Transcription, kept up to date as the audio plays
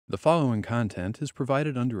The following content is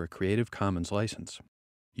provided under a Creative Commons license.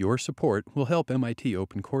 Your support will help MIT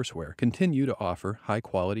OpenCourseware continue to offer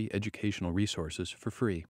high-quality educational resources for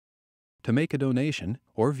free. To make a donation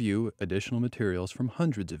or view additional materials from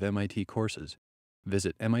hundreds of MIT courses,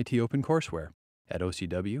 visit MIT OpenCourseware at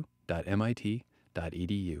ocw.mit.edu.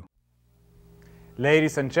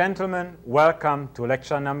 Ladies and gentlemen, welcome to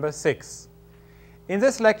lecture number 6. In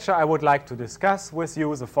this lecture, I would like to discuss with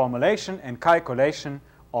you the formulation and calculation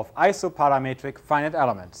of isoparametric finite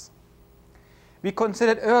elements. We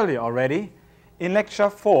considered earlier already in lecture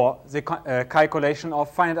 4 the calculation of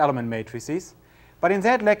finite element matrices, but in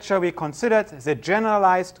that lecture we considered the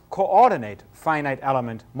generalized coordinate finite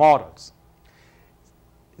element models.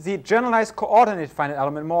 The generalized coordinate finite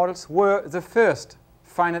element models were the first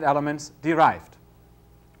finite elements derived.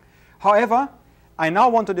 However, I now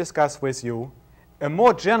want to discuss with you a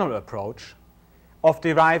more general approach of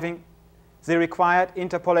deriving the required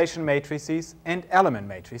interpolation matrices and element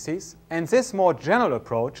matrices, and this more general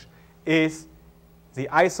approach is the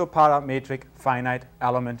isoparametric finite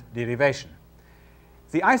element derivation.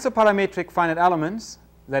 The isoparametric finite elements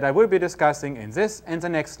that I will be discussing in this and the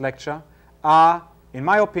next lecture are, in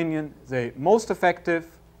my opinion, the most effective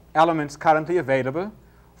elements currently available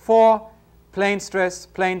for plane stress,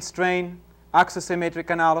 plane strain, axisymmetric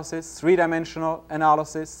analysis, three-dimensional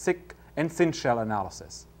analysis, thick and thin shell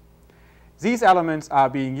analysis. These elements are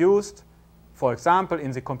being used, for example, in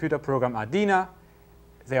the computer program Ardina.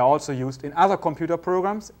 They are also used in other computer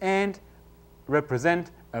programs and represent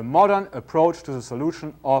a modern approach to the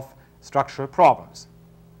solution of structural problems.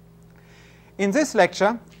 In this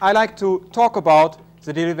lecture, I like to talk about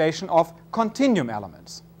the derivation of continuum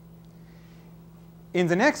elements. In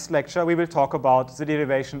the next lecture, we will talk about the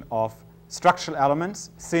derivation of structural elements,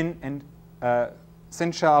 thin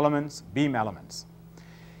shell elements, beam elements.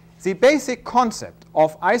 The basic concept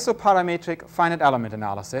of isoparametric finite element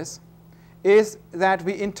analysis is that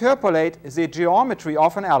we interpolate the geometry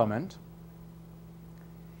of an element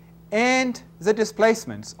and the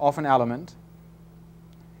displacements of an element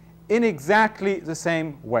in exactly the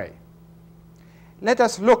same way. Let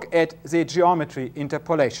us look at the geometry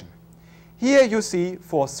interpolation. Here you see,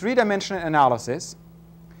 for three-dimensional analysis,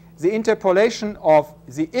 the interpolation of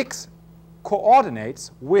the x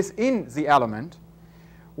coordinates within the element,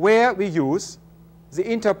 where we use the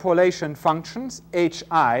interpolation functions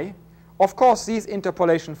hi. Of course, these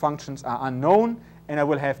interpolation functions are unknown, and I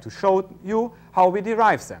will have to show you how we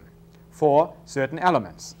derive them for certain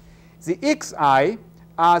elements. The xi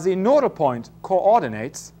are the nodal point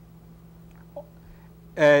coordinates.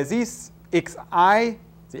 These xi, the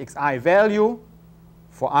xi value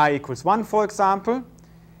for I equals 1, for example,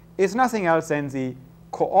 is nothing else than the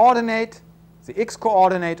coordinate, the x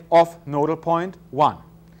coordinate of nodal point 1,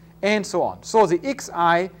 and so on. So the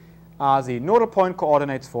xi are the nodal point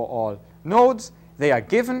coordinates for all nodes. They are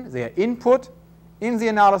given, they are input in the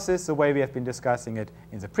analysis the way we have been discussing it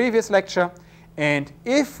in the previous lecture. And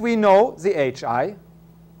if we know the hi,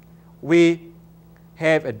 we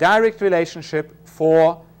have a direct relationship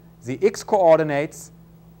for the x coordinates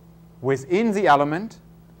within the element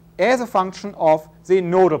as a function of the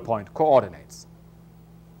nodal point coordinates.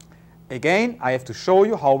 Again, I have to show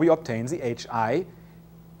you how we obtain the hi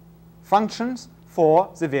functions for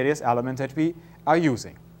the various elements that we are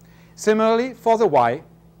using. Similarly for the y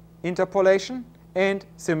interpolation and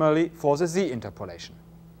similarly for the z interpolation.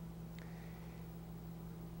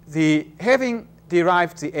 Having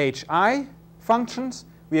derived the hi functions,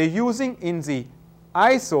 we are using in the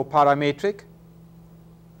isoparametric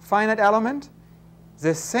finite element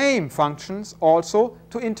the same functions also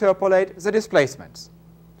to interpolate the displacements.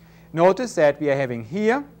 Notice that we are having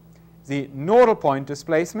here the nodal point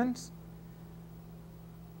displacements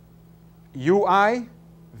ui,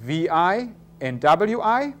 vi, and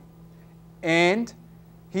wi, and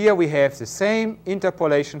here we have the same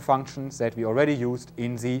interpolation functions that we already used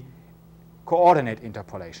in the coordinate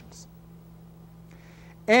interpolations.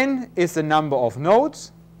 N is the number of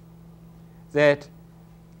nodes that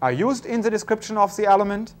are used in the description of the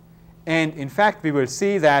element, and in fact we will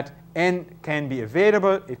see that n can be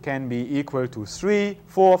available. It can be equal to 3,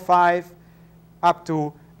 4, 5, up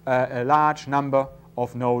to a large number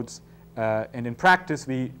of nodes, and in practice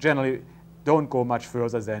we generally don't go much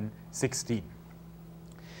further than 16.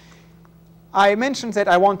 I mentioned that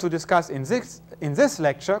I want to discuss in this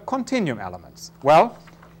lecture continuum elements. Well,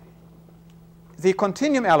 the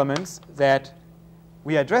continuum elements that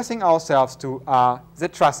we are addressing ourselves to are the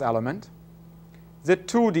truss element, the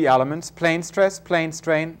 2D elements, plane stress, plane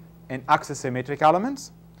strain, and axisymmetric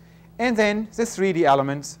elements, and then the 3D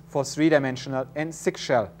elements for three-dimensional and thick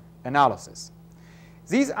shell analysis.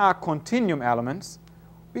 These are continuum elements.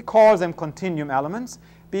 We call them continuum elements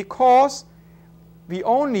because we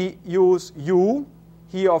only use u,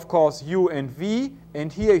 here of course u and v,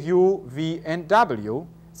 and here u, v, and w,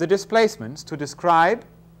 the displacements to describe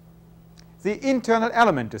the internal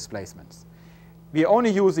element displacements. We are only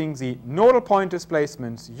using the nodal point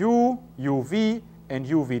displacements u, uv, and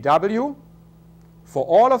uvw for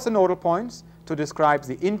all of the nodal points to describe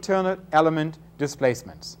the internal element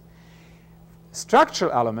displacements.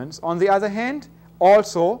 Structural elements, on the other hand,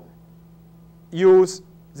 also use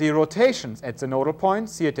the rotations at the nodal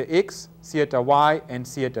points, theta x, theta y, and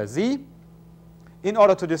theta z, in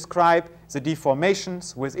order to describe the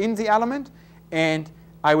deformations within the element, and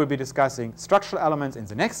I will be discussing structural elements in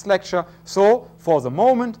the next lecture. So for the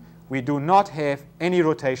moment, we do not have any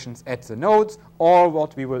rotations at the nodes. All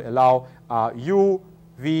what we will allow are u,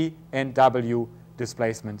 v, and w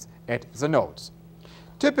displacements at the nodes.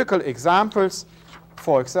 Typical examples,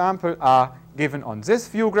 for example, are given on this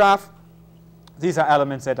view graph. These are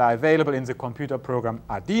elements that are available in the computer program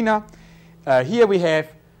Ardina. Here we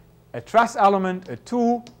have a truss element, a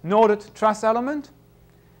two-noded truss element.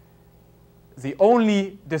 The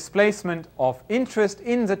only displacement of interest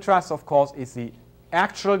in the truss, of course, is the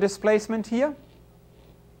actual displacement here.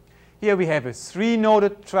 Here we have a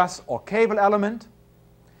three-noded truss or cable element.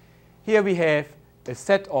 Here we have a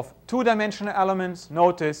set of two-dimensional elements.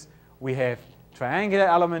 Notice we have triangular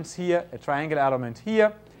elements here, a triangular element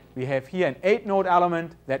here. We have here an 8-node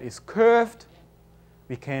element that is curved.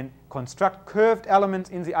 We can construct curved elements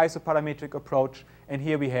in the isoparametric approach. And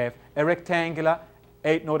here we have a rectangular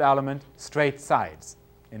 8-node element, straight sides,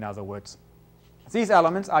 in other words. These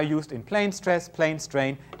elements are used in plane stress, plane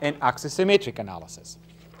strain, and axisymmetric analysis.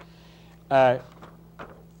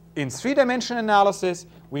 In three-dimensional analysis,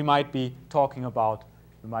 we might be talking about,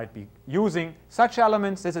 we might be using such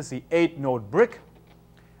elements. This is the 8-node brick.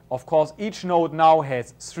 Of course, each node now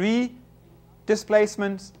has three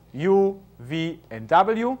displacements, u, v, and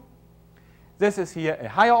w. This is here a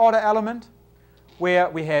higher order element, where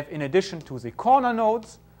we have, in addition to the corner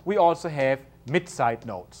nodes, we also have mid-side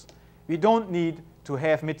nodes. We don't need to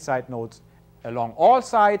have mid-side nodes along all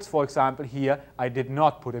sides. For example, here I did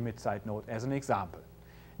not put a mid-side node as an example.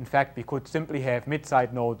 In fact, we could simply have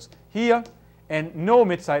mid-side nodes here and no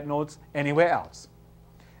mid-side nodes anywhere else.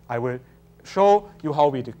 I will show you how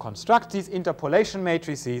we construct these interpolation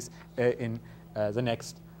matrices in the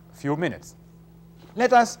next few minutes.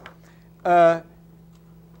 Let us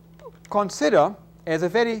consider, as a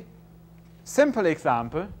very simple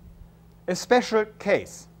example, a special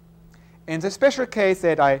case. And the special case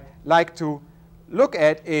that I like to look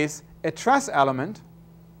at is a truss element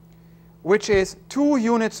which is 2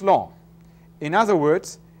 units long. In other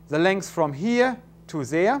words, the length from here to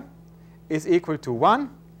there is equal to 1,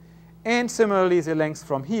 and similarly the length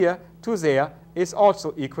from here to there is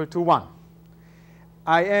also equal to 1.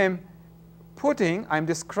 I'm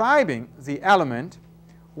describing the element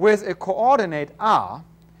with a coordinate r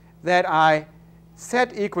that I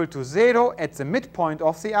set equal to 0 at the midpoint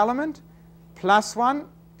of the element, plus 1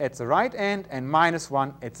 at the right end, and minus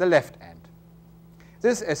 1 at the left end.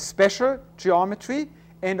 This is a special geometry,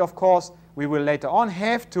 and of course we will later on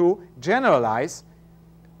have to generalize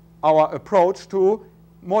our approach to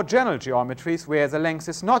more general geometries where the length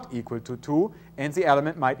is not equal to 2 and the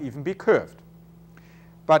element might even be curved.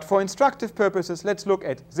 But for instructive purposes, let's look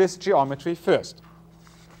at this geometry first.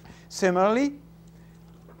 Similarly,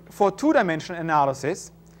 for two-dimensional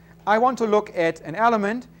analysis, I want to look at an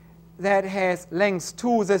element that has length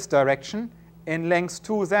to this direction and length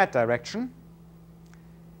to that direction.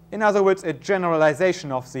 In other words, a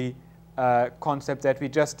generalization of the concept that we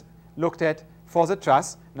just looked at for the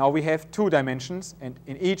truss. Now we have 2 dimensions, and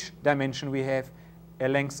in each dimension we have a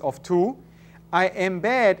length of 2. I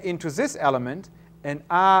embed into this element an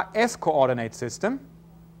RS coordinate system,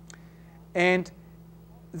 and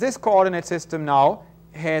this coordinate system now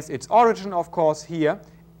has its origin, of course, here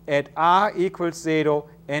at r equals 0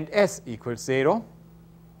 and s equals 0.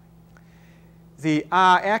 The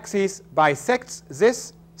r-axis bisects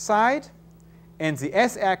this side, and the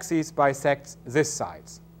s-axis bisects this side.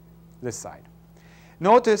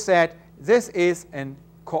 Notice that this is a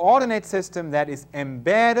coordinate system that is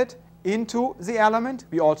embedded into the element.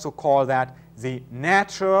 We also call that the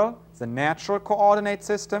natural coordinate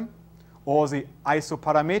system, or the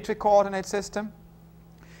isoparametric coordinate system.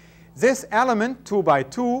 This element, 2 by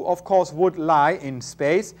 2, of course, would lie in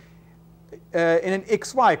space in an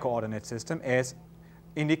xy coordinate system as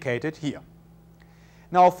indicated here.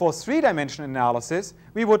 Now for 3-dimensional analysis,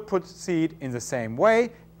 we would proceed in the same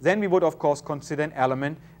way. Then we would, of course, consider an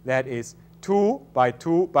element that is 2 by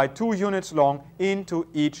 2 units long into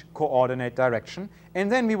each coordinate direction.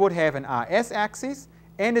 And then we would have an RS axis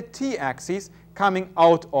and a T axis coming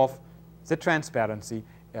out of the transparency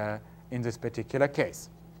in this particular case.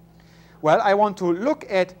 Well, I want to look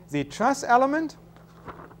at the truss element,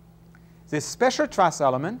 this special truss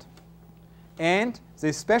element, and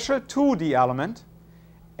the special 2D element,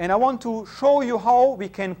 and I want to show you how we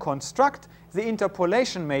can construct the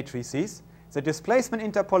interpolation matrices, the displacement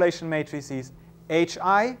interpolation matrices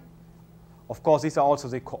HI. Of course, these are also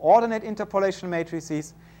the coordinate interpolation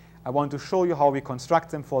matrices. I want to show you how we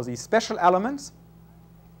construct them for these special elements,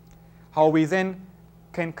 how we then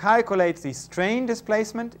can calculate the strain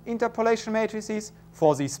displacement interpolation matrices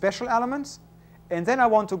for these special elements, and then I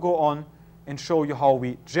want to go on and show you how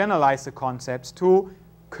we generalize the concepts to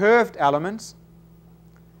curved elements.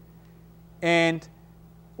 And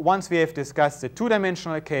once we have discussed the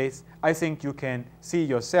two-dimensional case, I think you can see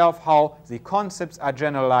yourself how the concepts are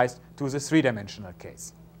generalized to the three-dimensional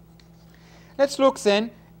case. Let's look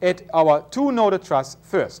then at our two-noded truss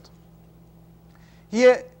first.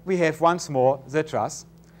 Here we have once more the truss,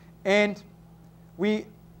 and we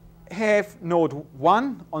have node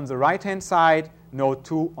 1 on the right-hand side, node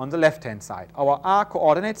 2 on the left-hand side. Our R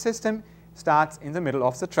coordinate system starts in the middle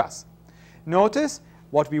of the truss. Notice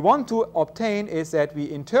what we want to obtain is that we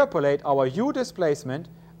interpolate our U displacement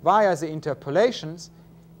via the interpolations,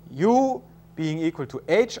 U being equal to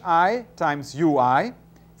HI times UI.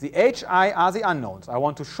 The HI are the unknowns. I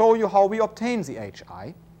want to show you how we obtain the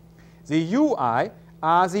HI. The UI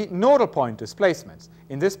are the nodal point displacements.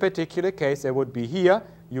 In this particular case, there would be here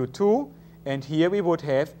U2, and here we would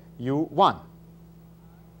have U1.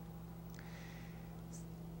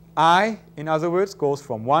 I, in other words, goes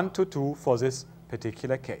from 1 to 2 for this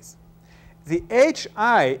particular case. The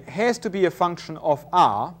HI has to be a function of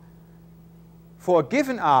R. For a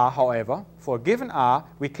given R, however, for a given R,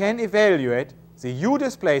 we can evaluate the U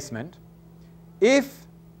displacement if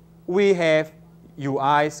we have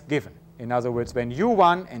UIs given. In other words, when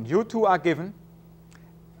U1 and U2 are given,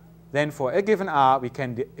 then for a given R, we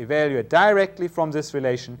can evaluate directly from this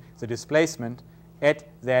relation the displacement at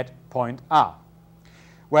that point R.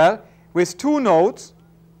 Well, with two nodes,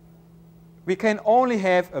 we can only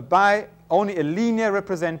have only a linear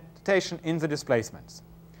representation in the displacements.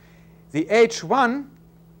 The H1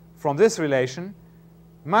 from this relation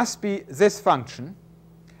must be this function,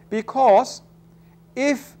 because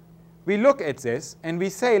if we look at this and we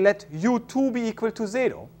say let U2 be equal to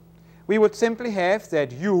 0, we would simply have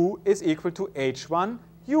that U is equal to H1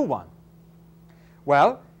 U1.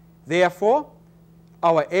 Well, therefore,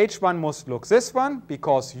 our H1 must look this one,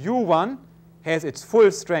 because U1 has its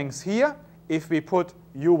full strength here. If we put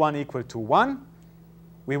U1 equal to 1,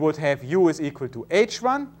 we would have U is equal to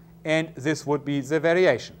H1, and this would be the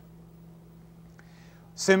variation.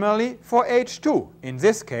 Similarly, for H2, in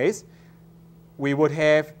this case, we would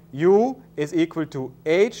have U is equal to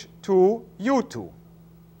H2 U2.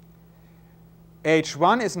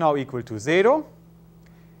 H1 is now equal to 0.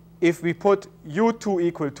 If we put U2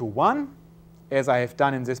 equal to 1, as I have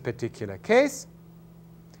done in this particular case,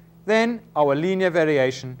 then our linear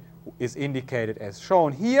variation is indicated as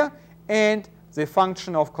shown here, and the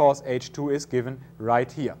function, of course, H2 is given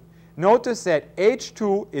right here. Notice that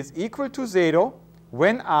H2 is equal to 0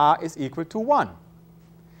 when R is equal to 1,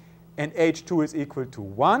 and H2 is equal to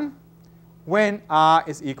 1 when R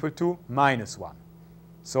is equal to minus 1.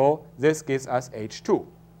 So this gives us H2.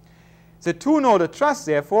 The two-noded truss,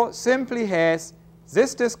 therefore, simply has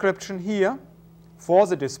this description here for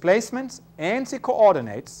the displacements and the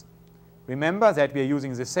coordinates. Remember that we are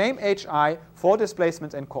using the same HI for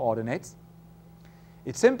displacements and coordinates.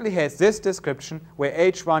 It simply has this description where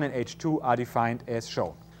H1 and H2 are defined as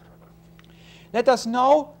shown. Let us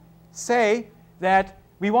now say that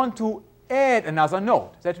we want to add another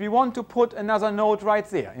node, that we want to put another node right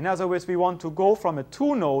there. In other words, we want to go from a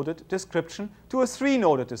two-noded description to a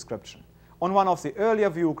three-noded description. On one of the earlier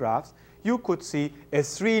view graphs, you could see a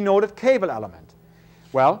three-noded cable element.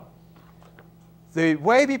 Well, the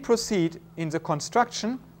way we proceed in the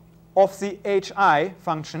construction of the HI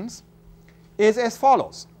functions is as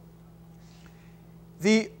follows.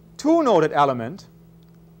 The two-noded element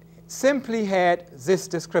simply had this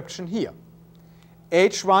description here.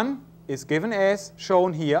 H1 is given as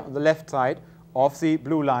shown here on the left side of the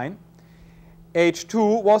blue line.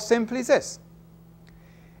 H2 was simply this.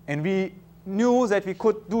 And we knew that we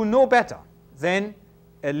could do no better than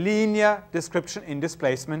a linear description in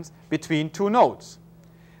displacements between two nodes.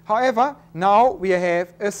 However, now we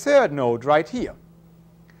have a third node right here.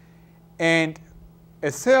 And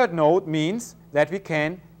a third node means that we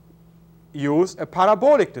can use a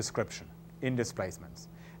parabolic description. in displacements.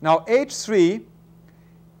 Now H3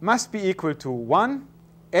 must be equal to 1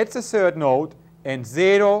 at the third node and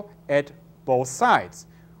 0 at both sides.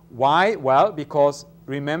 Why? Well, because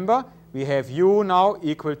remember, we have u now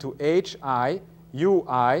equal to hi,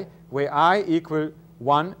 ui, where I equal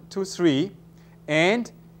 1 to 3.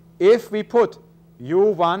 And if we put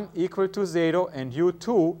u1 equal to 0 and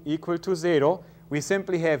u2 equal to 0, we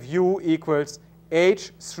simply have u equals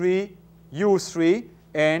h3 u3,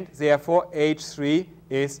 and therefore h3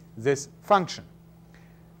 is this function.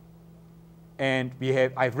 And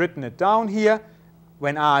I've written it down here.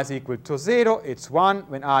 When r is equal to 0, it's 1.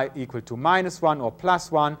 When r equal to -1 or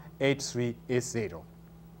 +1, h3 is 0.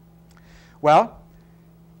 Well,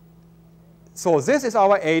 so this is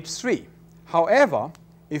our h3. However,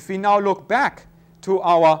 if we now look back to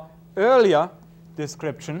our earlier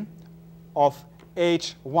description of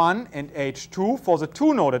h1 and h2 for the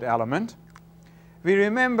two-noded element, we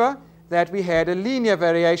remember that we had a linear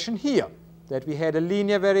variation here,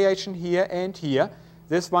 and here.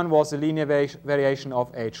 This one was the linear variation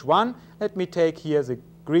of h1. Let me take here the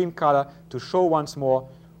green color to show once more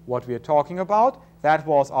what we are talking about. That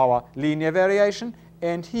was our linear variation,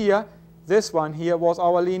 and here, this one here was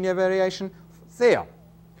our linear variation there.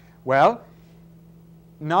 Well,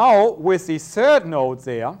 now with the third node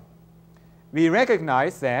there, we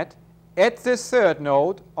recognize that at this third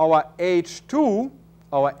node, our h2,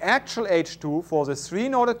 our actual h2 for the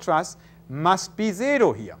three-noded truss must be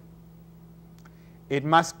 0 here. It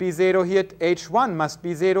must be 0 here, h1 must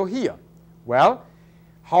be 0 here. Well,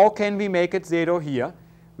 how can we make it 0 here?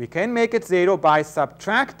 We can make it 0 by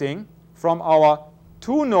subtracting from our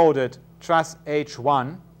two-noded truss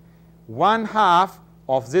h1 1/2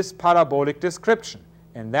 of this parabolic description.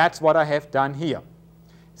 And that's what I have done here.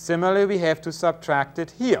 Similarly, we have to subtract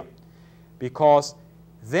it here, because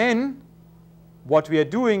then what we are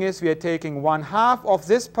doing is we are taking 1/2 of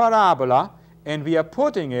this parabola and we are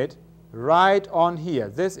putting it right on here.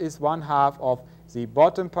 This is 1/2 of the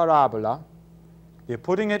bottom parabola. We're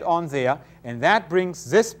putting it on there, and that brings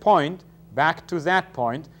this point back to that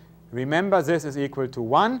point. Remember, this is equal to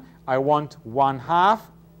 1. I want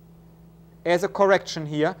 1/2 as a correction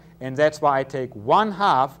here, and that's why I take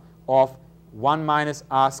 1/2 of 1 minus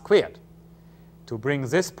r squared to bring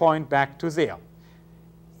this point back to there.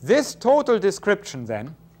 This total description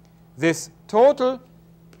then, this total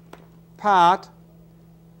part,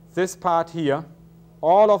 this part here,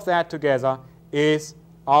 all of that together is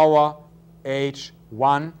our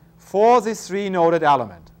h1 for this three-noded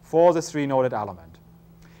element,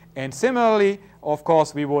 And similarly, of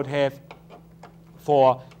course, we would have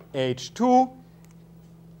for h2,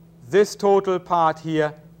 this total part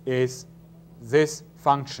here is this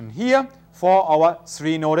function here for our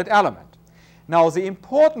three-noded element. Now, the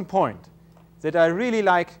important point that I really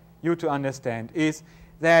like you to understand is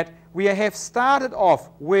that we have started off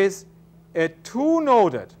with a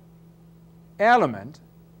two-noded element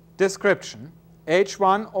description,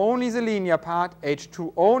 h1 only the linear part,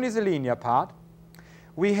 h2 only the linear part.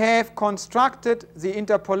 We have constructed the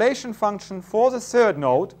interpolation function for the third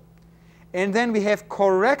node, and then we have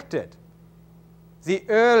corrected the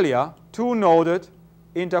earlier two-noded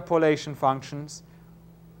interpolation functions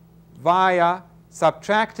via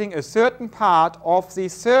subtracting a certain part of the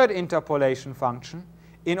third interpolation function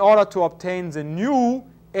in order to obtain the new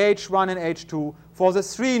h1 and h2 for the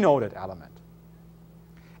three-noded element.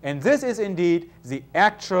 And this is indeed the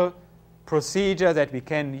actual procedure that we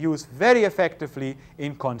can use very effectively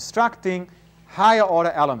in constructing higher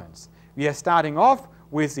order elements. We are starting off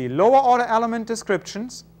with the lower order element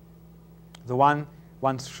descriptions, the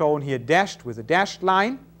ones shown here dashed with a dashed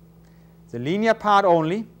line, the linear part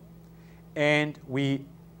only, and we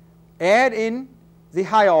add in the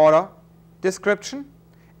higher order description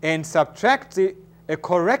and subtract a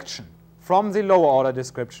correction from the lower order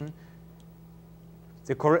description.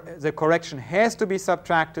 The correction has to be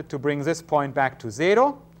subtracted to bring this point back to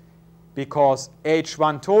 0, because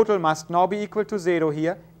h1 total must now be equal to 0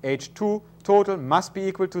 here, h2 total must be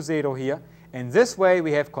equal to 0 here, and this way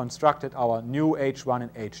we have constructed our new h1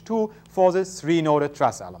 and h2 for this three-noded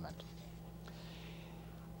truss element.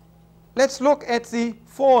 Let's look at the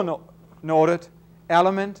four-noded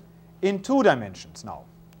element in 2 dimensions now.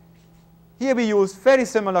 Here we use very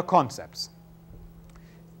similar concepts.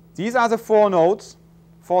 These are the 4 nodes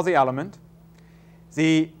for the element.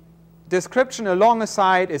 The description along a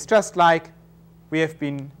side is just like we have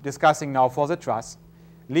been discussing now for the truss.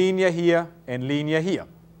 Linear here and linear here.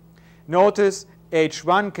 Notice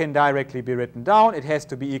h1 can directly be written down. It has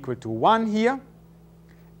to be equal to 1 here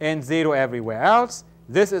and 0 everywhere else.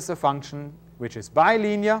 This is a function which is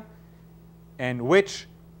bilinear and which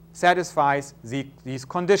satisfies these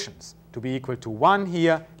conditions to be equal to 1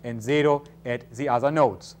 here and 0 at the other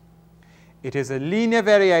nodes. It is a linear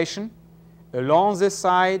variation along this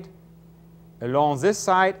side,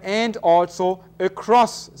 and also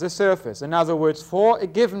across the surface. In other words, for a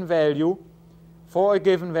given value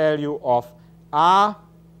of r,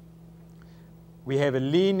 we have a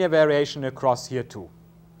linear variation across here too.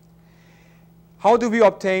 How do we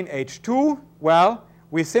obtain H2? Well,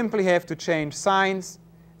 we simply have to change signs,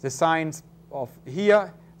 the signs of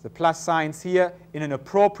here, the plus signs here, in an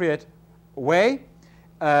appropriate way.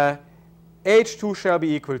 H2 shall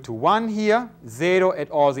be equal to 1 here, 0 at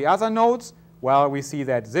all the other nodes. Well, we see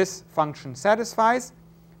that this function satisfies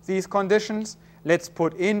these conditions. Let's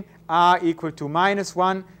put in r equal to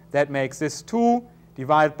 -1. That makes this 2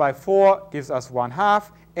 divided by 4 gives us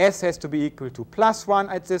 1/2. S has to be equal to +1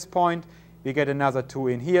 at this point. We get another 2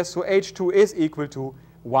 in here. So H2 is equal to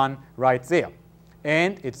 1 right there.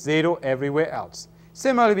 And it's 0 everywhere else.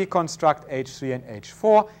 Similarly, we construct H3 and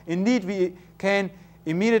H4. Indeed, we can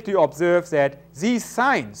immediately observe that these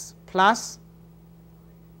signs, plus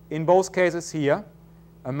in both cases here,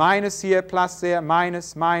 a minus here, plus there,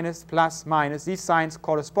 minus, minus, plus, minus, these signs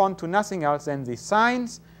correspond to nothing else than the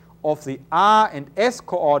signs of the r and s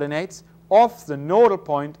coordinates of the nodal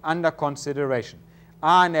point under consideration.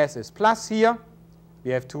 R and s is plus here,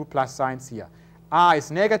 we have 2 plus signs here. R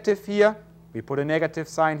is negative here, we put a negative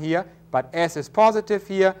sign here, but s is positive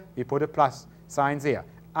here, we put a plus sign there.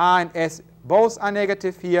 R and s both are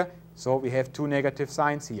negative here, so we have 2 negative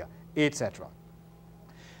signs here, etc.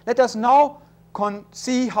 Let us now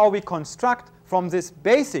see how we construct from this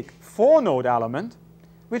basic 4-node element,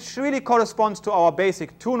 which really corresponds to our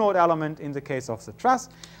basic 2-node element in the case of the truss,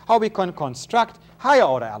 how we can construct higher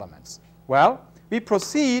order elements. Well, we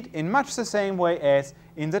proceed in much the same way as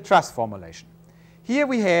in the truss formulation. Here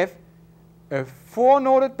we have a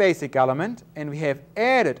 4-noded basic element, and we have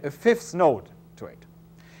added a 5th node to it.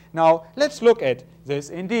 Now, let's look at this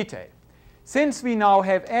in detail. Since we now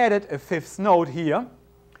have added a 5th node here,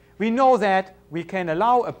 we know that we can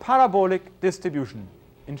allow a parabolic distribution.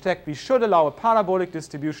 In fact, we should allow a parabolic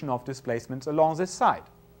distribution of displacements along this side.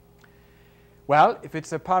 Well, if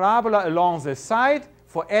it's a parabola along this side,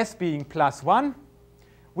 for s being +1,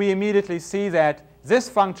 we immediately see that this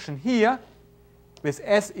function here, with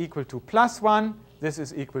s equal to +1, this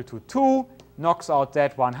is equal to 2, knocks out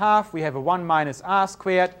that 1/2. We have a 1 minus r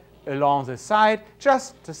squared along the side,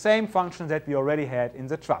 just the same function that we already had in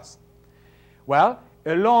the truss. Well,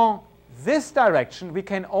 along this direction, we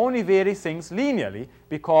can only vary things linearly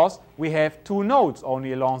because we have 2 nodes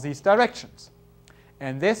only along these directions.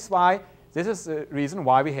 And this is the reason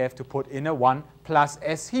why we have to put in a 1 plus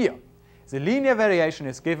s here. The linear variation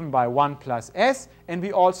is given by 1 plus s, and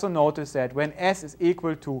we also notice that when s is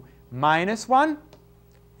equal to -1,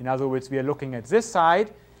 in other words, we are looking at this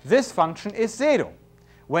side, this function is 0.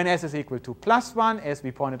 When s is equal to +1, as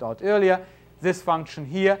we pointed out earlier, this function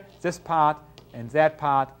here, this part and that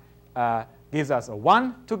part gives us a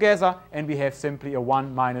 1 together, and we have simply a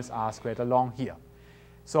 1 minus r squared along here.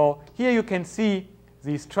 So here you can see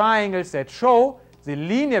these triangles that show the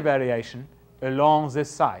linear variation along this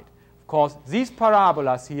side. Of course, these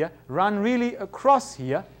parabolas here run really across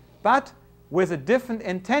here, but with a different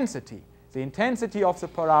intensity. The intensity of the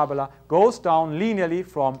parabola goes down linearly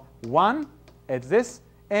from 1 at this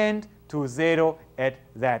end to 0 at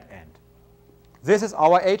that end. This is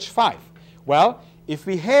our H5. Well, if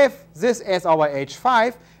we have this as our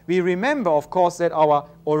H5, we remember, of course, that our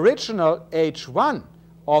original H1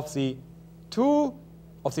 of the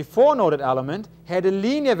 4-noded element had a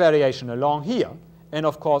linear variation along here, and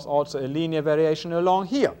of course also a linear variation along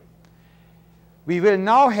here. We will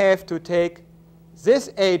now have to take this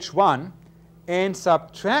H1 and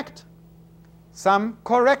subtract some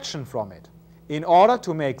correction from it in order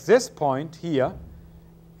to make this point here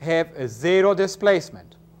have a 0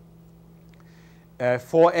 displacement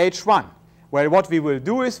for H1. Well, what we will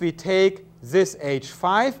do is we take this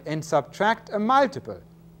H5 and subtract a multiple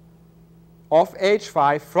of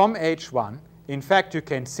H5 from H1. In fact, you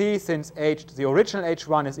can see since the original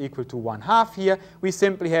H1 is equal to 1/2 here, we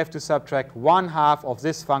simply have to subtract 1/2 of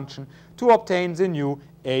this function to obtain the new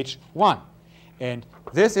H1. And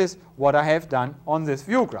this is what I have done on this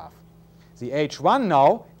view graph. The H1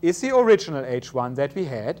 now is the original H1 that we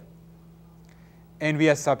had, and we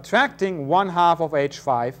are subtracting 1/2 of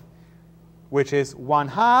H5, which is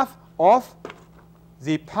 1/2 of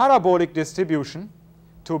the parabolic distribution,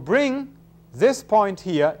 to bring this point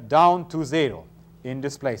here down to 0 in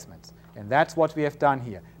displacements. And that's what we have done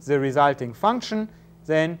here. The resulting function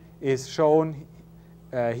then is shown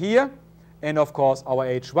here And of course, our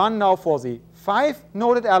H1 now for the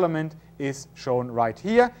 5-noded element is shown right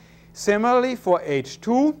here. Similarly, for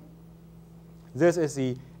H2, this is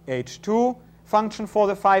the H2 function for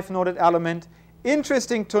the 5-noded element.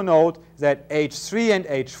 Interesting to note that H3 and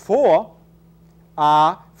H4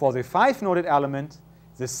 are, for the 5-noded element,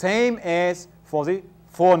 the same as for the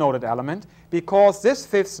 4-noded element, because this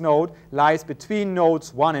 5th node lies between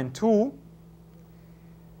nodes 1 and 2,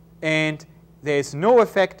 and there is no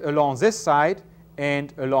effect along this side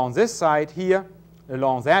and along this side here,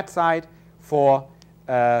 along that side for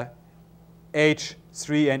H3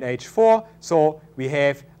 and H4. So we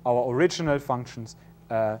have our original functions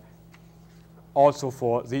also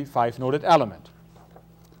for the 5-noded element.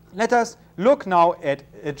 Let us look now at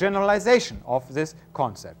a generalization of this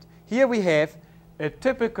concept. Here we have a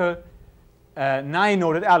typical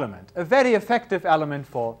 9-noded element, a very effective element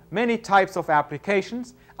for many types of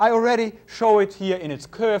applications. I already show it here in its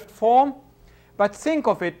curved form, but think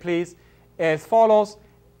of it, please, as follows.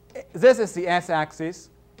 This is the s-axis,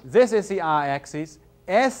 this is the r-axis.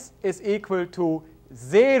 S is equal to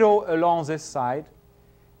 0 along this side,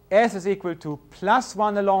 s is equal to plus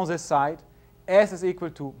 1 along this side, s is equal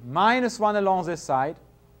to minus 1 along this side,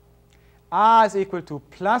 r is equal to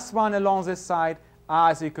plus 1 along this side,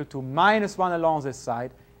 r is equal to minus 1 along this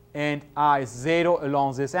side, and r is 0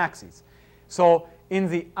 along this axis. So in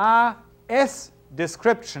the RS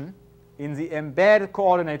description, in the embedded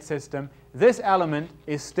coordinate system, this element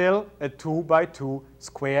is still a 2 by 2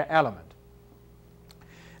 square element.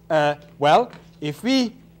 Well, if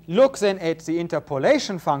we look then at the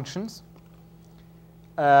interpolation functions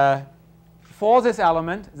for this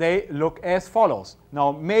element, they look as follows.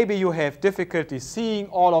 Now, maybe you have difficulty seeing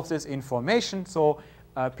all of this information, so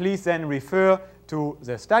please then refer to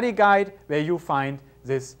the study guide where you find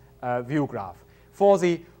this view graph. For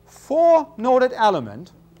the 4-noded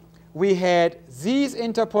element, we had these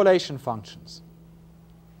interpolation functions.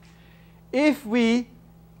 If we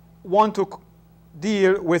want to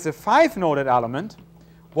deal with a 5-noded element,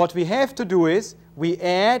 what we have to do is we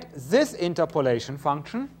add this interpolation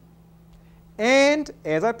function, and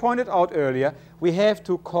as I pointed out earlier, we have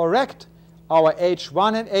to correct our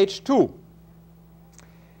H1 and H2.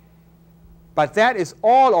 But that is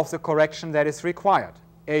all of the correction that is required.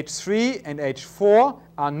 H3 and H4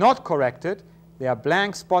 are not corrected. There are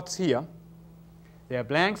blank spots here. There are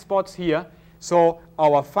blank spots here. So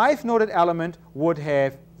our 5-noded element would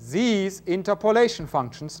have these interpolation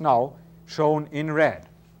functions now shown in red.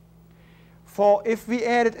 For if we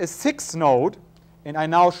added a 6th node, and I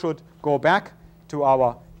now should go back to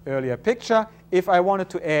our earlier picture, if I wanted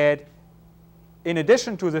to add, in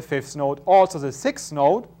addition to the 5th node, also the 6th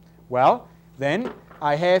node, well, then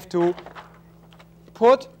I have to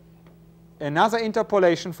put another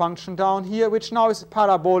interpolation function down here, which now is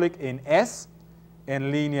parabolic in S and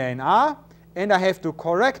linear in R, and I have to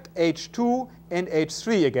correct H2 and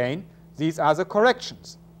H3 again. These are the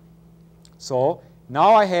corrections. So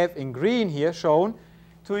now I have in green here shown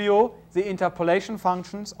to you the interpolation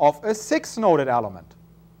functions of a 6-noded element.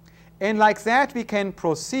 And like that, we can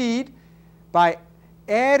proceed by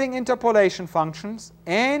adding interpolation functions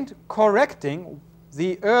and correcting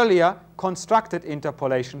the earlier constructed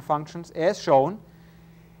interpolation functions as shown.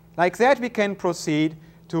 Like that, we can proceed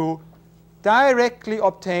to directly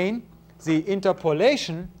obtain the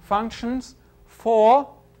interpolation functions for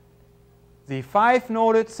the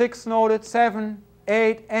 5-noded, 6-noded, 7,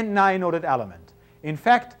 8, and 9-noded element. In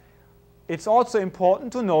fact, it's also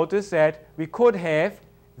important to notice that we could have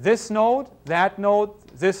this node,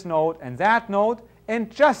 this node, and that node, and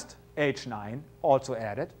just H9 also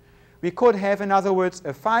added. We could have, in other words,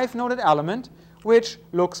 a 5-noded element which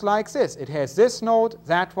looks like this. It has this node,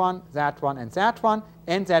 that one, and that one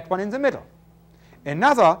in the middle.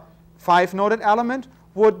 Another 5-noded element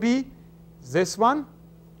would be this one,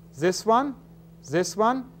 this one, this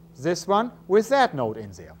one, this one, with that node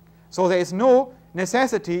in there. So there is no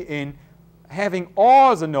necessity in having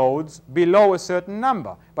all the nodes below a certain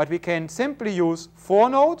number, but we can simply use 4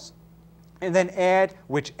 nodes and then add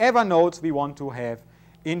whichever nodes we want to have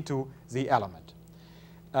into the element.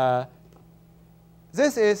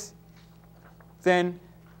 This is then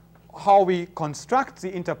how we construct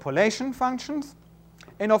the interpolation functions.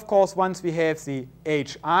 And of course, once we have the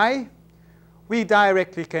HI, we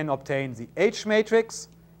directly can obtain the H matrix,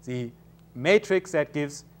 the matrix that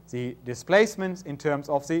gives the displacements in terms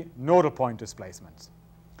of the nodal point displacements.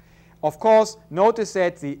 Of course, notice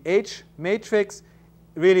that the H matrix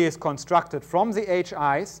really is constructed from the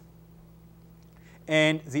HIs,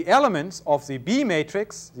 and the elements of the B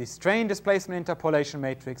matrix, the strain displacement interpolation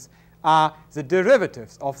matrix, are the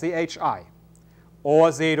derivatives of the HI,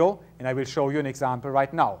 or 0 and I will show you an example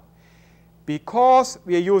right now. Because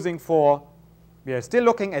we are still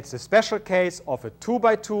looking at the special case of a 2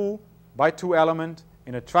 by 2 by 2 element.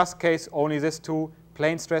 In a truss case, only this two,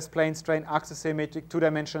 plane stress, plane strain, axisymmetric,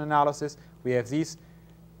 two-dimensional analysis. We have these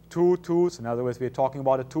two twos. In other words, we are talking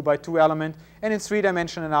about a 2 by 2 element. And in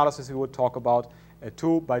three-dimensional analysis, we would talk about a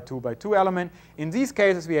 2 by 2 by 2 element. In these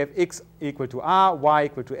cases, we have x equal to r, y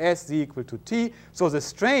equal to s, z equal to t. So the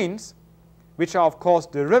strains, which are, of course,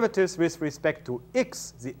 derivatives with respect to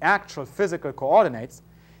x, the actual physical coordinates,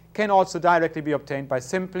 can also directly be obtained by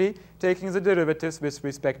simply taking the derivatives with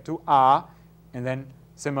respect to r, and then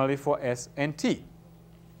similarly for s and t.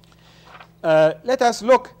 Let us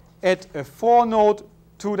look at a 4-node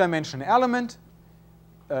two-dimensional element.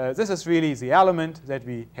 This is really the element that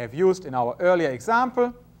we have used in our earlier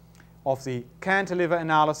example of the cantilever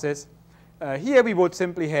analysis. Here we would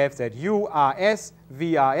simply have that u, r, s,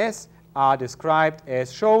 v, r, s are described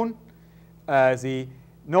as shown.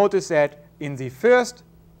 Notice that in the first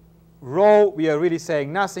row we are really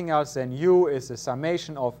saying nothing else than u is the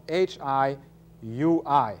summation of hi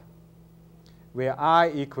ui, where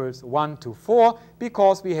I equals 1 to 4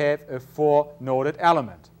 because we have a 4-noded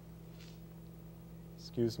element.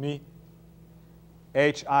 Excuse me,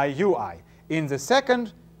 hi ui. In the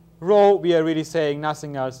second row we are really saying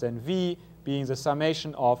nothing else than v being the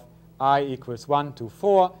summation of I equals 1 to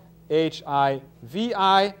 4 hi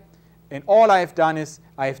vi, and all I have done is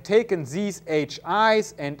I have taken these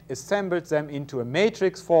hi's and assembled them into a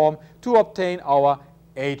matrix form to obtain our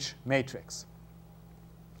H matrix.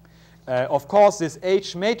 Of course, this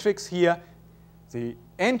H matrix here, the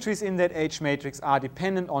entries in that H matrix are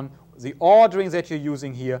dependent on the ordering that you're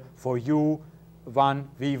using here for U1,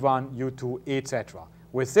 V1, U2, etc.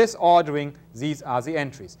 With this ordering, these are the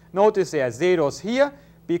entries. Notice there are zeros here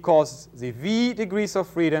because the V degrees of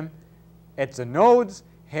freedom at the nodes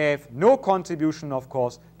have no contribution, of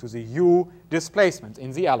course, to the U displacement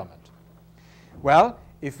in the element. Well,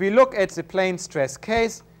 if we look at the plane stress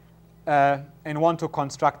case and want to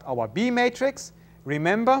construct our B matrix,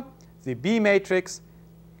 remember the B matrix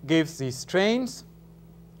gives the strains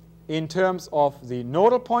in terms of the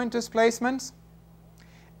nodal point displacements.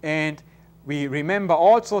 And we remember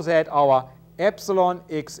also that our epsilon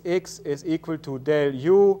xx is equal to del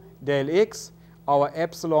u del x. Our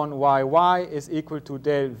epsilon yy is equal to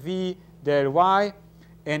del v del y.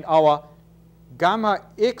 And our gamma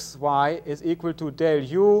xy is equal to del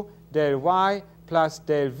u del y plus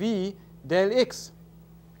del v del x.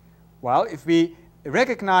 Well, if we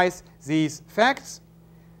recognize these facts,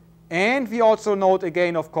 and we also note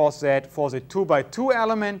again, of course, that for the 2 by 2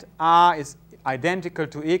 element, r is identical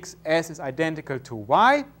to x, s is identical to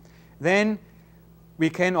y, then we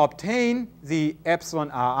can obtain the epsilon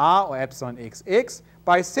rr or epsilon xx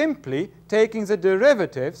by simply taking the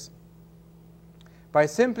derivatives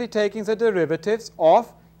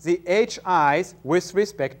of the hi's with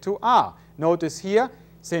respect to r. Notice here,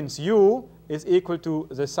 since u is equal to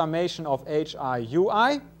the summation of hi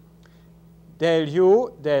ui, del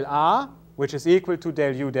u del r, which is equal to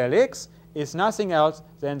del u del x, is nothing else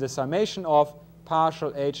than the summation of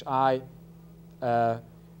partial hi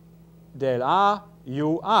del r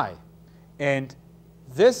ui. And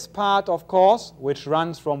this part, of course, which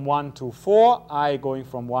runs from 1 to 4, I going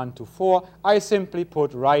from 1 to 4, I simply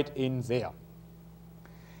put right in there.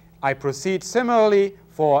 I proceed similarly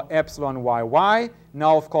for epsilon yy.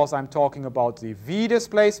 Now, of course, I'm talking about the v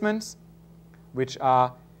displacements, which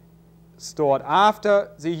are stored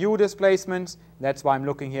after the u displacements. That's why I'm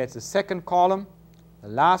looking here at the second column, the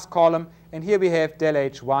last column. And here we have del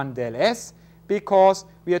h1 del s, because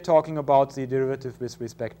we are talking about the derivative with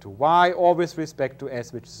respect to y or with respect to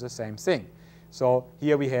s, which is the same thing. So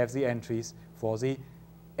here we have the entries for the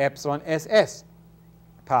epsilon ss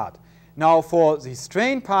part. Now for the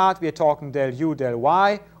strain part, we are talking del u del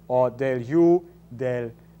y or del u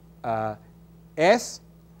del s,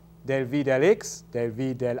 del v del x, del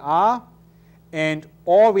v del r. And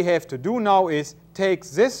all we have to do now is take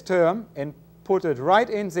this term and put it right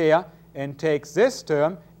in there, and take this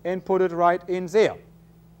term and put it right in there.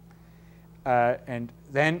 And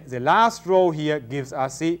then the last row here gives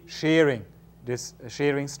us the sharing, this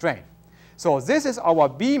sharing strain. So this is our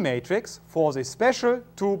B matrix for the special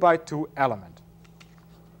 2 by 2 element.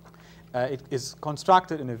 It is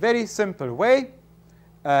constructed in a very simple way.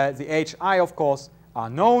 The hi, of course, are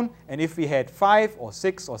known, and if we had 5 or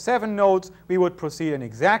 6 or 7 nodes, we would proceed in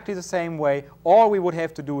exactly the same way. All we would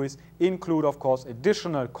have to do is include, of course,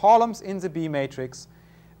 additional columns in the B matrix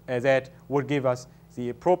that would give us the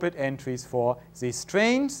appropriate entries for the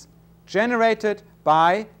strains generated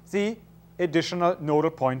by the additional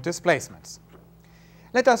nodal point displacements.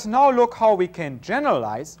 let us now look how we can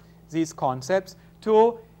generalize these concepts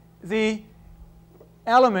to the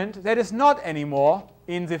element that is not anymore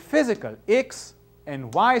in the physical x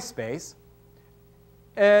and y space,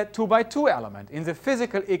 2 by 2 element. In the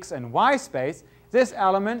physical x and y space, this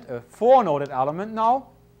element, a 4-noded element now,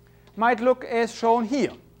 might look as shown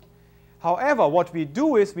here. However, what we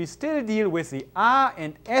do is we still deal with the r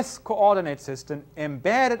and s coordinate system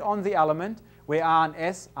embedded on the element, where r and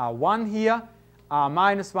s are 1 here, r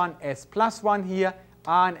minus 1, s plus 1 here,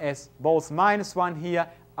 r and s both minus 1 here,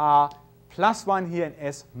 r plus 1 here, and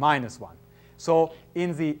s minus 1. So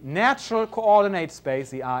in the natural coordinate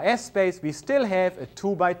space, the RS space, we still have a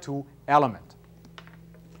 2 by 2 element.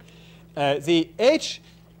 The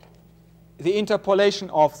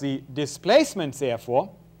interpolation of the displacements,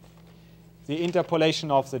 therefore, the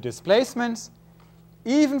interpolation of the displacements,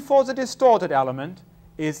 even for the distorted element,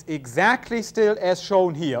 is exactly still as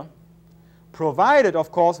shown here, provided,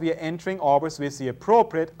 of course, we are entering orbits with the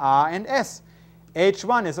appropriate r and s.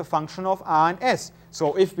 H1 is a function of r and s.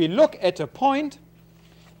 So if we look at a point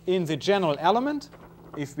in the general element,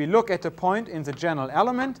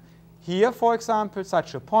 here, for example,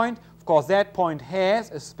 such a point, of course, that point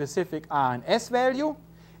has a specific r and s value.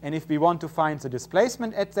 And if we want to find the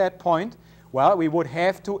displacement at that point, well, we would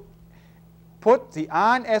have to put the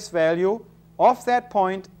r and s value of that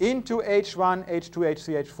point into H1, H2,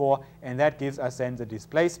 H3, H4, and that gives us then the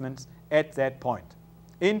displacements at that point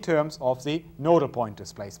in terms of the nodal point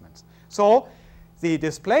displacements. So the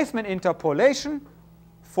displacement interpolation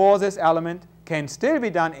for this element can still be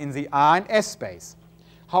done in the R and S space.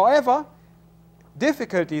 However,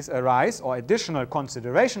 difficulties arise, or additional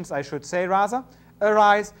considerations, I should say rather,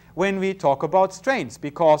 arise when we talk about strains,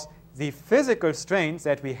 because the physical strains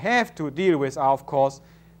that we have to deal with are, of course,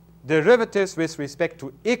 derivatives with respect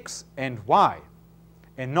to x and y,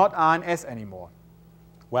 and not r and s anymore.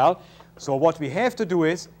 Well, so what we have to do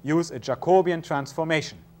is use a Jacobian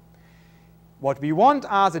transformation. What we want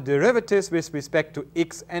are the derivatives with respect to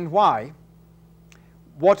x and y.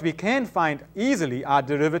 What we can find easily are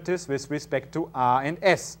derivatives with respect to r and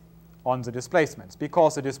s on the displacements,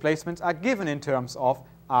 because the displacements are given in terms of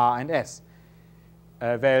r and s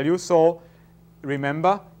values. So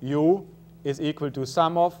remember, u is equal to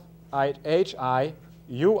sum of hi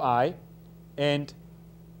ui, and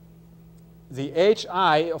the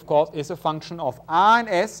hi, of course, is a function of r and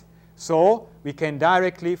s, so we can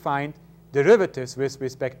directly find derivatives with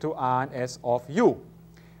respect to r and s of u.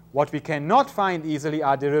 What we cannot find easily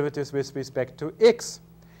are derivatives with respect to x.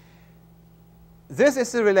 This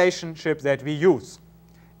is the relationship that we use.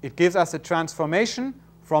 It gives us a transformation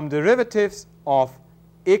from derivatives of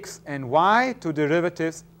x and y to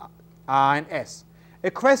derivatives r and s.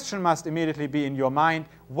 A question must immediately be in your mind: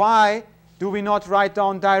 why do we not write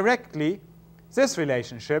down directly this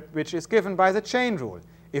relationship, which is given by the chain rule?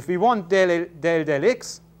 If we want del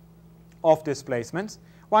x of displacements,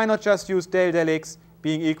 why not just use del x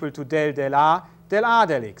being equal to del r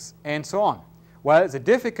del x, and so on? Well, the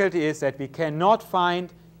difficulty is that we cannot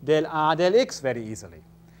find del r del x very easily.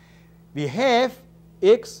 We have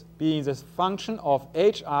x being the function of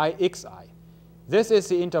hi xi. This is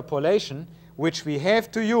the interpolation which we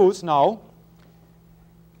have to use now.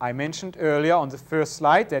 I mentioned earlier on the first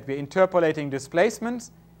slide that we're interpolating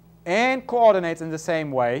displacements and coordinates in the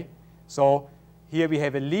same way. So here we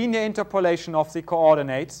have a linear interpolation of the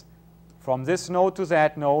coordinates from this node to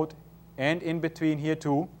that node, and in between here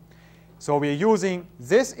too. So we're using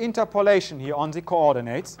this interpolation here on the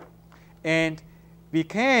coordinates, and we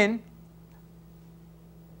can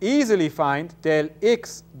easily find del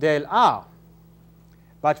x del r,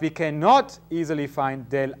 but we cannot easily find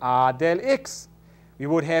del r del x. We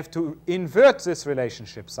would have to invert this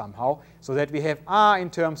relationship somehow so that we have r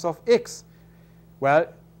in terms of x. Well,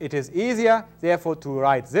 it is easier, therefore, to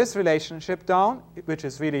write this relationship down, which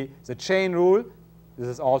is really the chain rule. This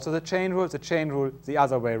is also the chain rule the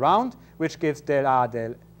other way around, which gives del r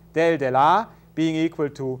del r being equal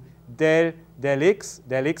to del x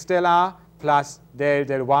del r plus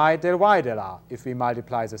del y del r, if we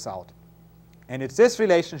multiply this out. And it's this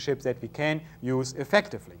relationship that we can use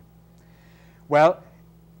effectively. Well,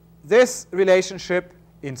 this relationship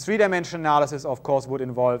in three-dimensional analysis, of course, would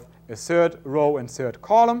involve a third row and third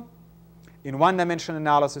column. In one-dimensional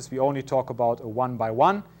analysis, we only talk about a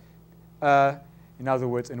 1-by-1. In other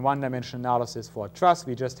words, in one-dimensional analysis for a truss,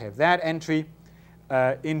 we just have that entry.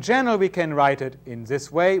 In general, we can write it in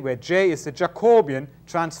this way, where J is the Jacobian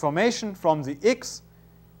transformation from the x,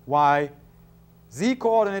 y, z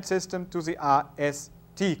coordinate system to the r, s,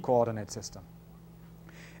 t coordinate system.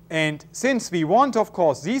 And since we want, of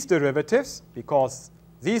course, these derivatives, because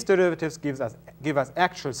these derivatives gives us give us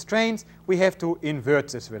actual strains, we have to invert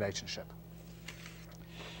this relationship.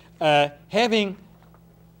 Having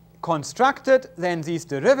constructed then these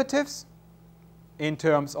derivatives in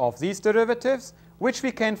terms of these derivatives, which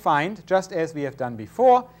we can find just as we have done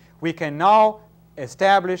before, we can now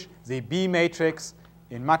establish the B matrix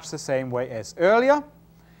in much the same way as earlier.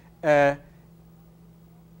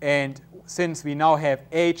 And since we now have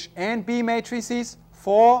H and B matrices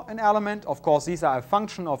for an element, of course these are a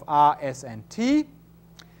function of R, S, and T,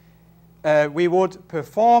 we would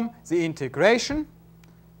perform the integration.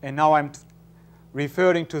 And now I'm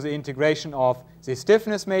referring to the integration of the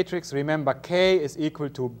stiffness matrix. Remember, K is equal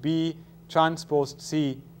to B transpose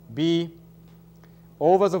C B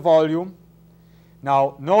over the volume.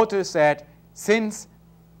 Now notice that since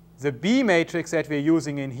the B matrix that we're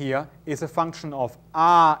using in here is a function of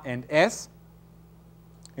R and S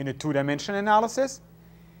in a two-dimensional analysis,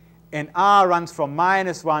 and R runs from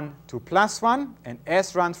 -1 to +1, and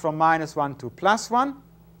S runs from -1 to +1,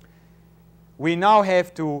 we now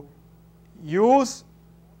have to use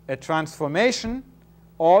a transformation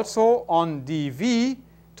also on dV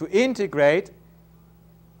to integrate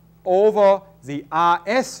over the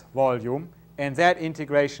RS volume, and that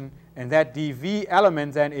integration and that dV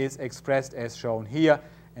element then is expressed as shown here,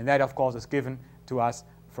 and that of course is given to us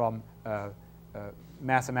from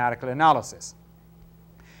mathematical analysis.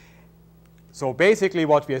 So basically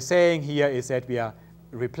what we are saying here is that we are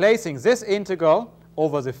replacing this integral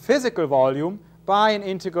over the physical volume by an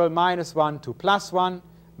integral -1 to +1,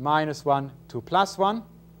 -1 to +1,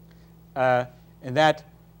 and that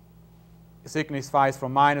signifies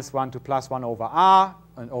from -1 to +1 over R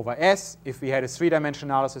and over S. If we had a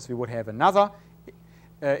three-dimensional analysis, we would have another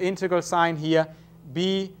integral sign here.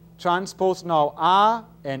 B transpose now R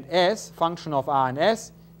and S, function of R and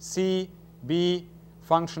S, C, B,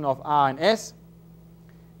 function of R and S,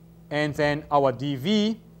 and then our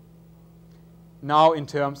dV now in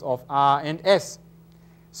terms of R and S.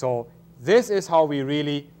 So this is how we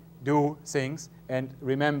really do things. And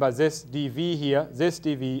remember, this dV here, this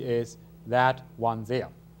dV is that one there.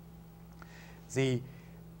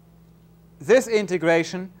 This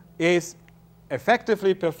integration is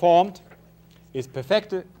effectively performed,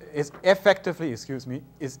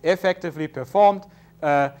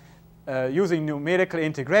 using numerical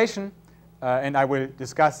integration, and I will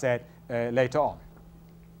discuss that later on.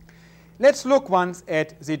 Let's look once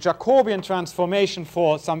at the Jacobian transformation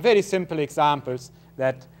for some very simple examples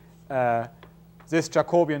that this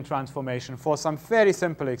Jacobian transformation for some very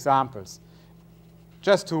simple examples,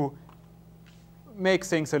 just to make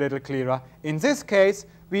things a little clearer. In this case,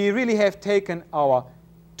 we really have taken our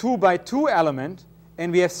 2×2 element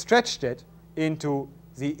and we have stretched it into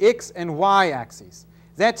the x and y axes.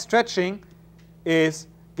 That stretching is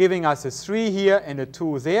giving us a 3 here and a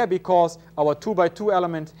 2 there, because our 2×2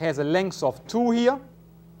 element has a length of 2 here,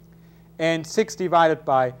 and 6 divided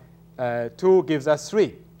by 2 gives us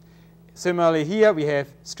 3. Similarly here, we have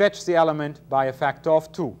stretched the element by a factor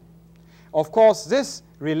of 2. Of course, this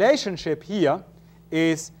relationship here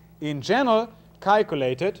is in general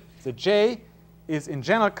calculated, the J is in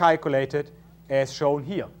general calculated as shown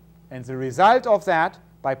here. And the result of that,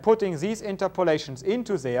 by putting these interpolations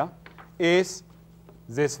into there, is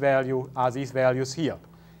this value, are these values here.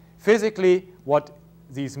 Physically, what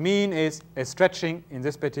these mean is a stretching, in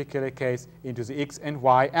this particular case, into the x and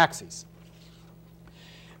y axes.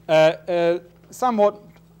 Somewhat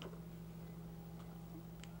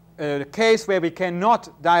a case where we cannot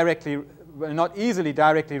not easily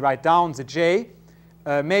directly write down the J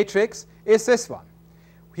matrix is this one.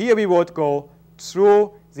 Here we would go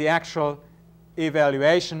through the actual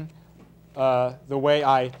evaluation the way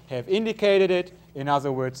I have indicated it. In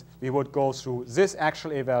other words, we would go through this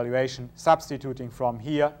actual evaluation, substituting from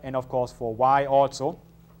here, and of course for y also.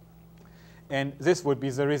 And this would be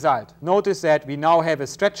the result. Notice that we now have a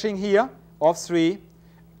stretching here of 3,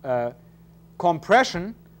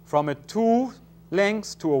 compression from a 2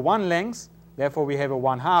 length to a 1 length. Therefore, we have a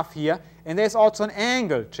 1/2 here. And there's also an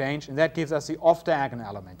angle change, and that gives us the off-diagonal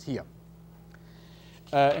element here.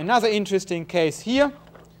 Another interesting case here,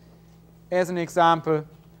 as an example,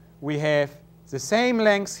 we have the same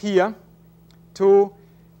length here, 2,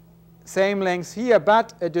 same length here,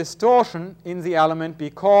 but a distortion in the element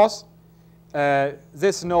because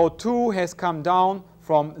this node 2 has come down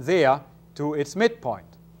from there to its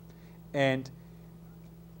midpoint. And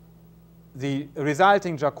the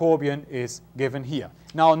resulting Jacobian is given here.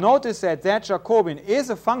 Now notice that that Jacobian is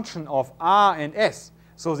a function of R and S.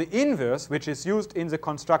 So the inverse, which is used in the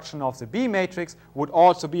construction of the B matrix, would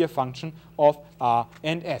also be a function of R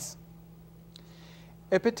and S.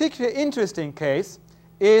 A particularly interesting case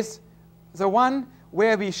is the one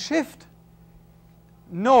where we shift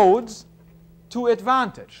nodes to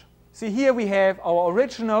advantage. See, here we have our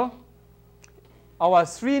original, our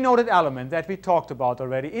three-noded element that we talked about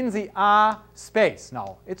already in the R space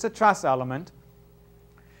now. It's a truss element.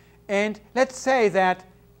 And let's say that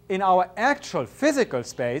in our actual physical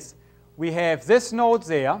space, we have this node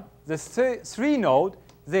there, the three node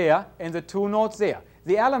there, and the two nodes there.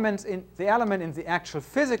 The element in the actual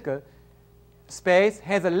physical space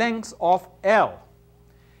has a length of L.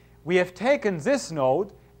 We have taken this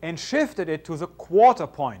node and shifted it to the quarter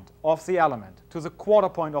point of the element,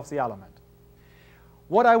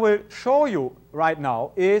 What I will show you right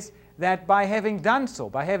now is that by having done so,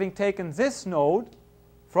 by having taken this node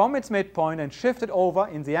from its midpoint and shifted over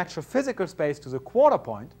in the actual physical space to the quarter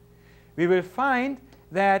point, we will find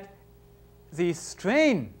that the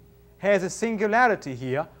strain has a singularity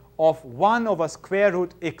here of 1 over square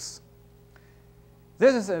root x.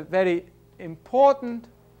 This is a very important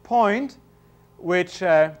point which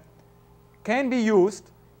can be used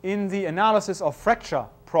in the analysis of fracture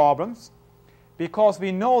problems, because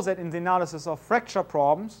we know that in the analysis of fracture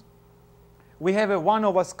problems we have a 1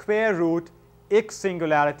 over square root x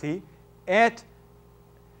singularity at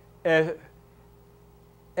a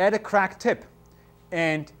crack tip.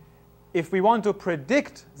 And if we want to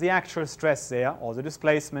predict the actual stress there, or the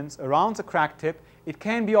displacements around the crack tip, it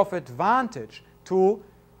can be of advantage to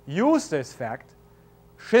use this fact,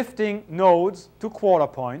 shifting nodes to quarter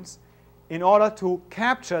points, in order to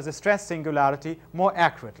capture the stress singularity more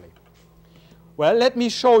accurately. Well, let me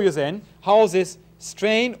show you then how this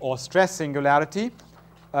strain or stress singularity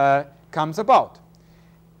comes about.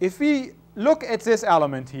 If we look at this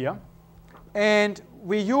element here and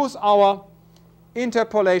we use our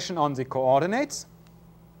interpolation on the coordinates,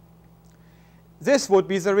 this would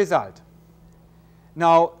be the result.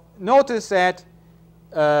 Now notice that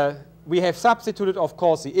we have substituted, of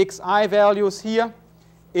course, the xi values here.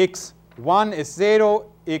 x1 is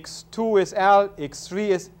 0, x2 is L, x3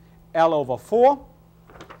 is L over 4.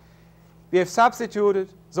 We have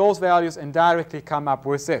substituted those values and directly come up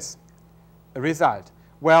with this result.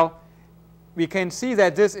 Well, we can see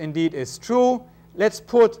that this indeed is true. Let's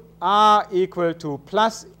put r equal to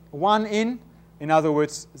plus 1 in other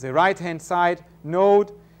words, the right-hand side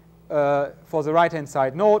node for the right-hand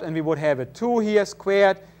side node, and we would have a 2 here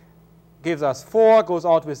squared, gives us 4, goes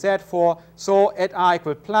out with that 4. So at r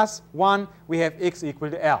equal plus 1, we have x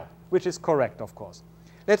equal to L, which is correct, of course.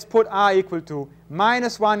 Let's put r equal to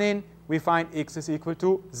minus 1 in, we find x is equal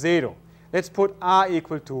to 0. Let's put r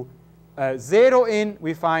equal to 0 in,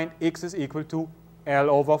 we find x is equal to L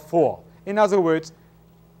over 4. In other words,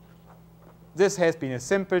 this has been a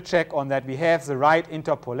simple check on that we have the right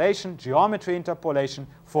interpolation, geometry interpolation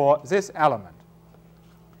for this element.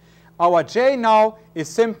 Our j now is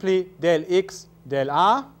simply del x, del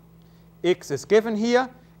r. X is given here.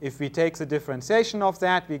 If we take the differentiation of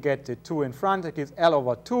that, we get the 2 in front. It gives L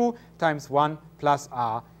over 2 times 1 plus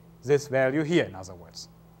r, this value here, in other words.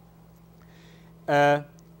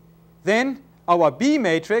 Then our B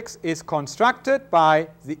matrix is constructed by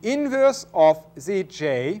the inverse of the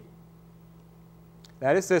j,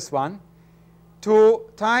 that is this one,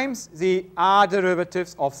 times the r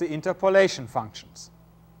derivatives of the interpolation functions.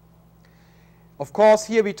 Of course,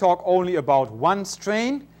 here we talk only about one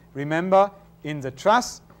strain. Remember, in the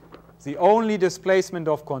truss, the only displacement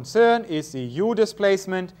of concern is the u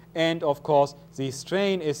displacement, and of course, the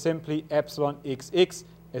strain is simply epsilon xx,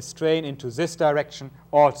 a strain into this direction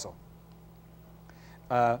also.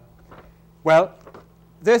 Well,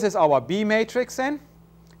 this is our B matrix then.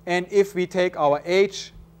 And if we take our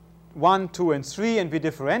h1, 2, and 3 and we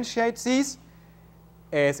differentiate these,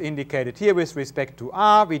 as indicated here with respect to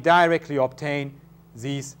r, we directly obtain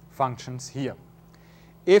these functions here.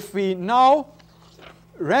 If we now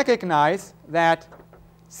recognize that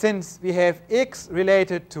since we have x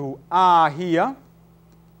related to r here,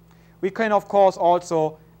 we can of course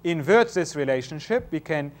also invert this relationship. We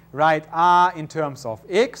can write r in terms of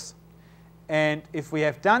x. And if we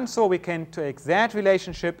have done so, we can take that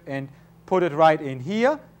relationship and put it right in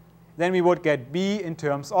here. Then we would get b in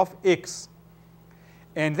terms of x.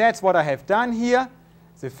 And that's what I have done here.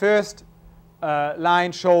 The first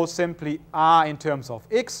line shows simply r in terms of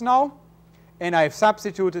x now. And I've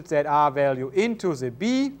substituted that r value into the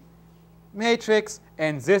B matrix,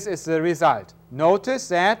 and this is the result. Notice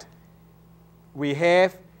that we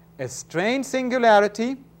have a strain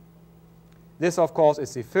singularity. This, of course,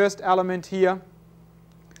 is the first element here.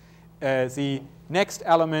 The next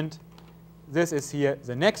element, this is here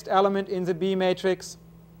the next element in the B matrix,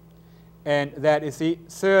 and that is the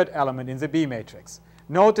third element in the B matrix.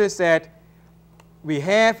 Notice that we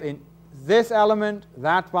have in this element,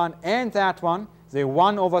 that one, and that one, the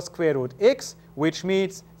 1 over square root x, which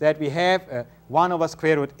means that we have a 1 over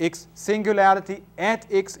square root x singularity at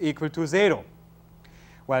x equal to 0.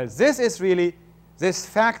 Well, this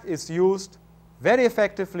fact is used very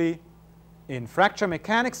effectively in fracture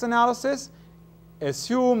mechanics analysis.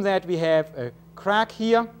 Assume that we have a crack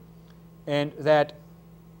here and that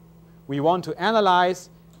we want to analyze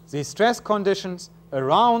the stress conditions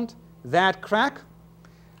around that crack.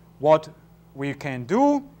 What we can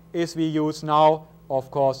do is we use now,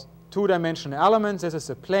 of course, two-dimensional elements. This is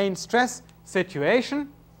a plane stress situation.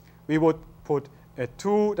 We would put a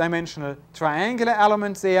two-dimensional triangular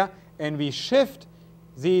element there, and we shift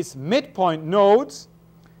these midpoint nodes.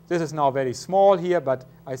 This is now very small here, but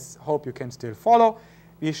I hope you can still follow.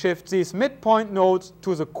 We shift these midpoint nodes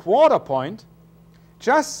to the quarter point,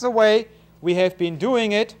 just the way we have been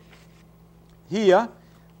doing it here.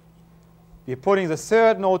 We're putting the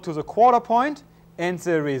third node to the quarter point, and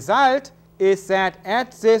the result is that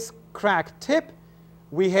at this crack tip,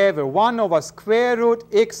 we have a 1 over square root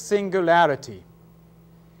x singularity.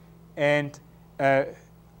 And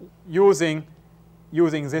using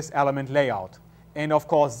this element layout. And of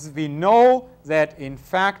course, we know that in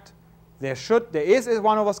fact there is a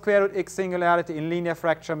 1 over square root x singularity in linear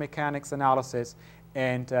fracture mechanics analysis,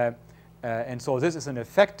 and so this is an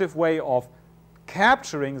effective way of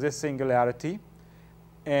capturing this singularity,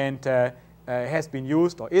 and has been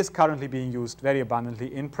used or is currently being used very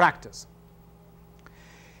abundantly in practice.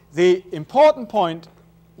 The important point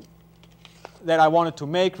that I wanted to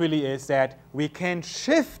make really is that we can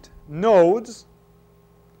shift nodes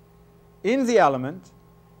in the element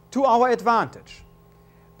to our advantage.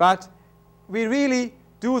 But we really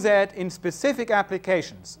do that in specific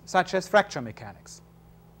applications, such as fracture mechanics.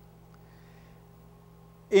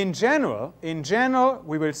 In general,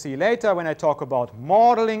 we will see later when I talk about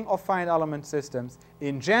modeling of finite element systems,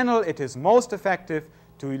 in general it is most effective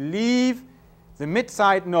to leave the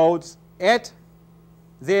mid-side nodes at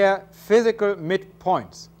their physical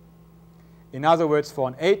midpoints. In other words, for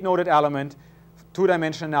an 8-noded element,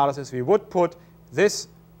 two-dimensional analysis, we would put this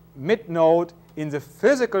mid-node in the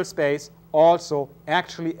physical space also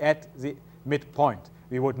actually at the midpoint.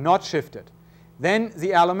 We would not shift it. Then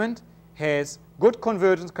the element has good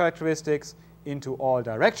convergence characteristics into all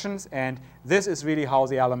directions, and this is really how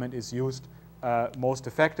the element is used most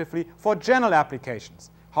effectively for general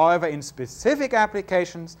applications. However, in specific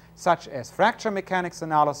applications, such as fracture mechanics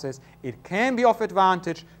analysis, it can be of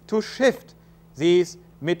advantage to shift these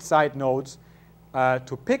mid-side nodes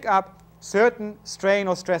to pick up certain strain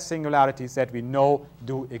or stress singularities that we know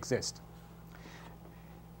do exist.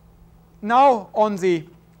 Now, on the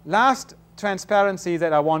last transparency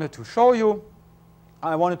that I wanted to show you,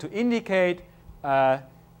 I wanted to indicate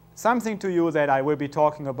something to you that I will be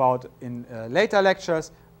talking about in later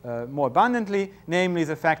lectures more abundantly, namely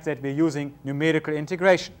the fact that we're using numerical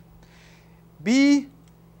integration. B,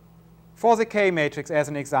 for the K matrix as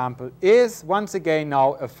an example, is once again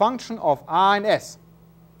now a function of R and S.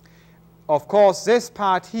 Of course, this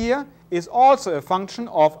part here is also a function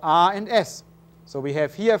of R and S. So we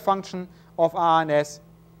have here a function of R and S,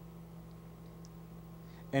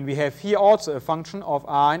 and we have here also a function of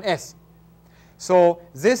R and S. So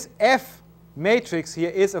this F matrix here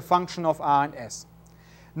is a function of R and S.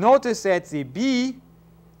 Notice that the B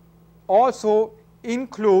also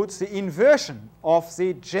includes the inversion of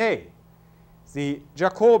the J, the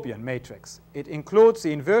Jacobian matrix. It includes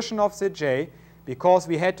the inversion of the J because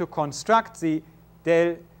we had to construct the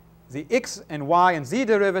x and y and z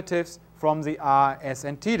derivatives from the r, s,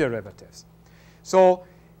 and t derivatives. So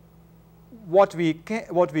what we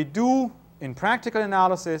do in practical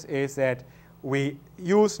analysis is that we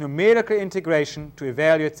use numerical integration to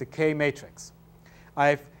evaluate the K matrix.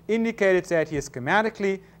 I've indicated that here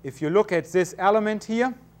schematically. If you look at this element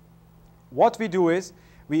here, what we do is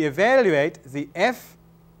we evaluate the F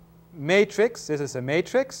matrix. This is a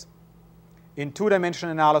matrix. In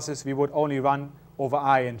two-dimensional analysis, we would only run over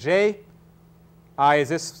I and J. I is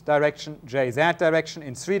this direction, J is that direction.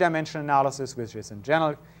 In three-dimensional analysis, which is in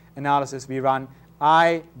general analysis, we run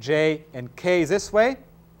I, J, and K this way.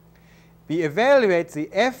 We evaluate the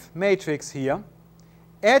F matrix here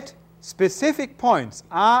at specific points,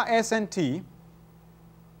 R, S, and T,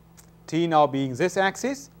 T now being this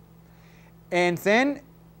axis, and then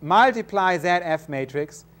multiply that F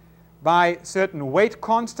matrix by certain weight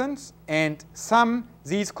constants and sum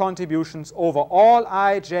these contributions over all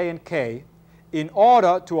I, J, and K in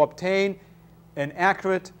order to obtain an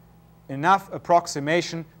accurate enough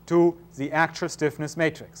approximation to the actual stiffness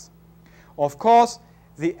matrix. Of course,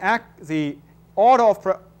 the order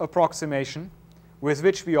of approximation with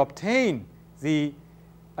which we obtain the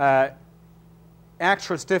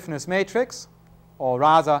actual stiffness matrix, or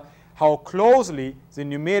rather how closely the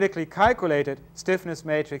numerically calculated stiffness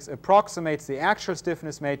matrix approximates the actual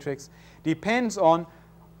stiffness matrix, depends on,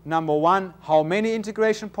 number one, how many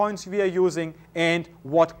integration points we are using and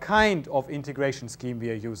what kind of integration scheme we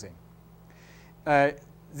are using.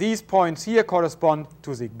 These points here correspond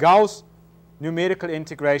to the Gauss numerical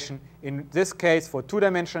integration. In this case, for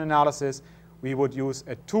two-dimensional analysis, we would use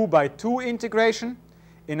a 2-by-2 integration.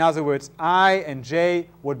 In other words, I and j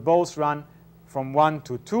would both run from 1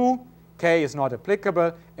 to 2. K is not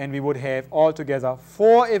applicable, and we would have altogether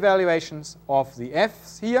 4 evaluations of the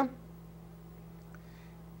f's here.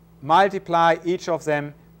 Multiply each of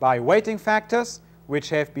them by weighting factors, which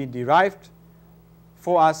have been derived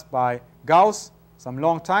for us by Gauss some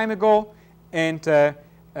long time ago, and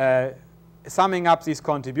summing up these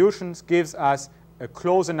contributions gives us a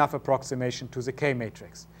close enough approximation to the K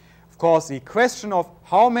matrix. Of course, the question of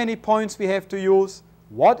how many points we have to use,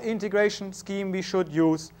 what integration scheme we should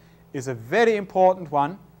use, is a very important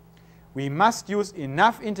one. We must use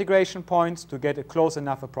enough integration points to get a close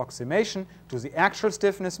enough approximation to the actual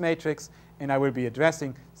stiffness matrix, and I will be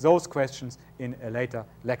addressing those questions in a later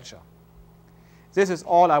lecture. This is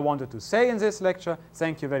all I wanted to say in this lecture.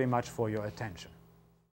 Thank you very much for your attention.